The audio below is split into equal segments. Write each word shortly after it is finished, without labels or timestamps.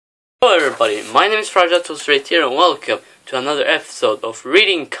Hello everybody, my name is Frajatos right here and welcome to another episode of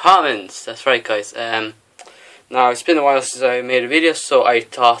Reading Comments. That's right guys, now it's been a while since I made a video, so I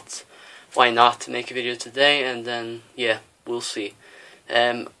thought why not make a video today, and then yeah, we'll see.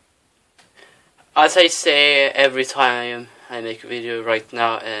 As I say every time I make a video right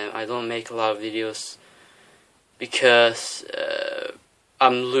now, I don't make a lot of videos because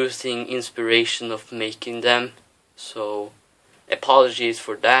I'm losing inspiration of making them, so apologies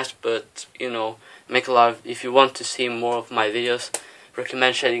for that, but you know, make a lot of, if you want to see more of my videos,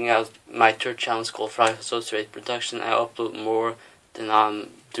 recommend checking out my third channel called Friday Associated Production. I upload more than I'm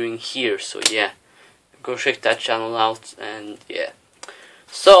doing here, so yeah, go check that channel out. And yeah,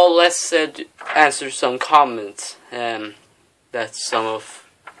 so let's answer some comments that let's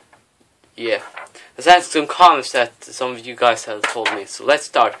answer some comments that some of you guys have told me. So let's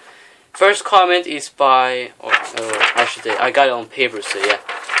start. First comment is by, I should say, I got it on paper, so yeah.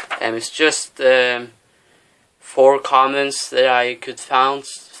 It's just 4 comments that I could find,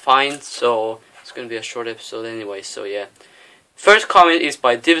 so it's gonna be a short episode anyway, so yeah. First comment is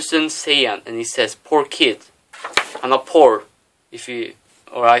by Divison Sayan, and he says, "Poor kid." I'm not poor,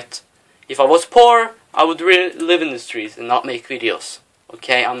 alright? If I was poor, I would really live in the streets and not make videos.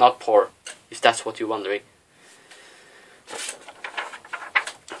 Okay, I'm not poor, if that's what you're wondering.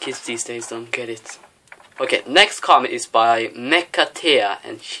 Kids these days don't get it. Okay, next comment is by Mekatea,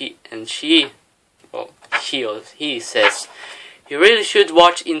 and he says, "You really should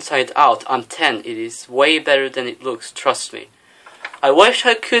watch Inside Out. I'm 10. It is way better than it looks, trust me." I wish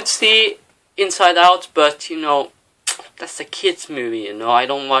I could see Inside Out, but you know, that's a kids movie, you know. I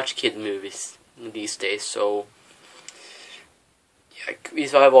don't watch kid movies these days, so yeah,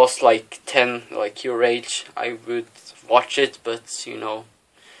 if I was like 10, like your age, I would watch it, but you know,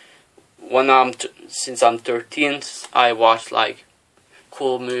 since I'm 13, I watch like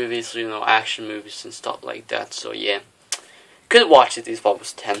cool movies, you know, action movies and stuff like that. So yeah, could watch it if I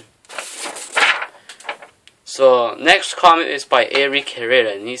was 10. So next comment is by Eric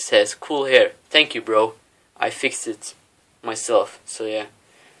Herrera, and he says, "Cool hair. Thank you, bro. I fixed it myself." So yeah.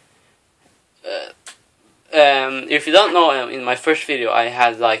 If you don't know, in my first video I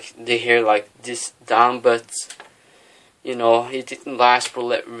had like the hair like this down, but you know, it didn't last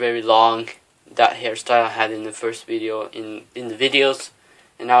for very long, that hairstyle I had in the first video, in the videos,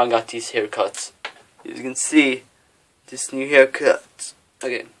 and now I got these haircuts. As you can see, this new haircut.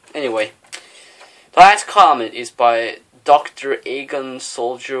 Okay, anyway. The last comment is by Dr. Aegon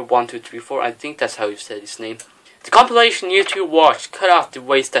Soldier 1234, I think that's how you said his name. "The compilation YouTube watched cut out the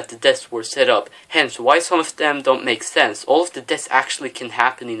ways that the deaths were set up, hence why some of them don't make sense. All of the deaths actually can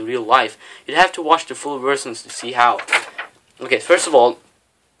happen in real life. You'd have to watch the full versions to see how." Okay, first of all,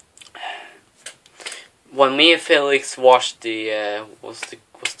 when me and Felix watched the what's the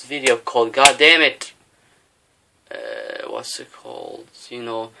video called? God damn it! What's it called? You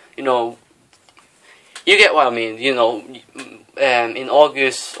know, you get what I mean. You know, in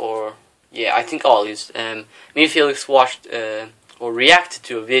August, or yeah, I think August. Me and Felix watched or reacted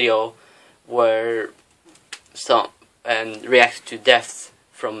to a video where reacted to deaths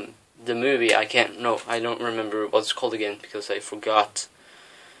from the movie. I don't remember what it's called again because I forgot.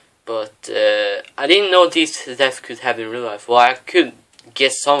 But I didn't know these deaths could happen in real life. Well, I could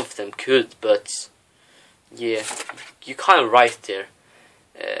guess some of them could, but yeah, you're kind of right there.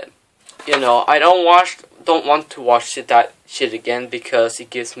 You know, I don't want to watch that shit again because it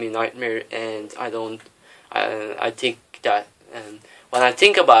gives me nightmare, and I think that, when I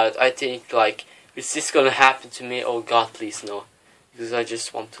think about it, I think like, is this gonna happen to me? Oh God, please no. Because I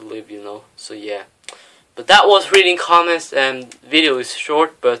just want to live, you know. So yeah. But that was reading comments, and video is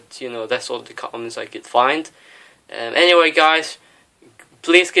short, but you know, that's all the comments I could find. Anyway guys,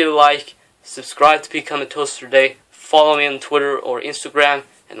 please give a like, subscribe to become a toaster today, follow me on Twitter or Instagram,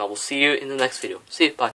 and I will see you in the next video. See you, bye.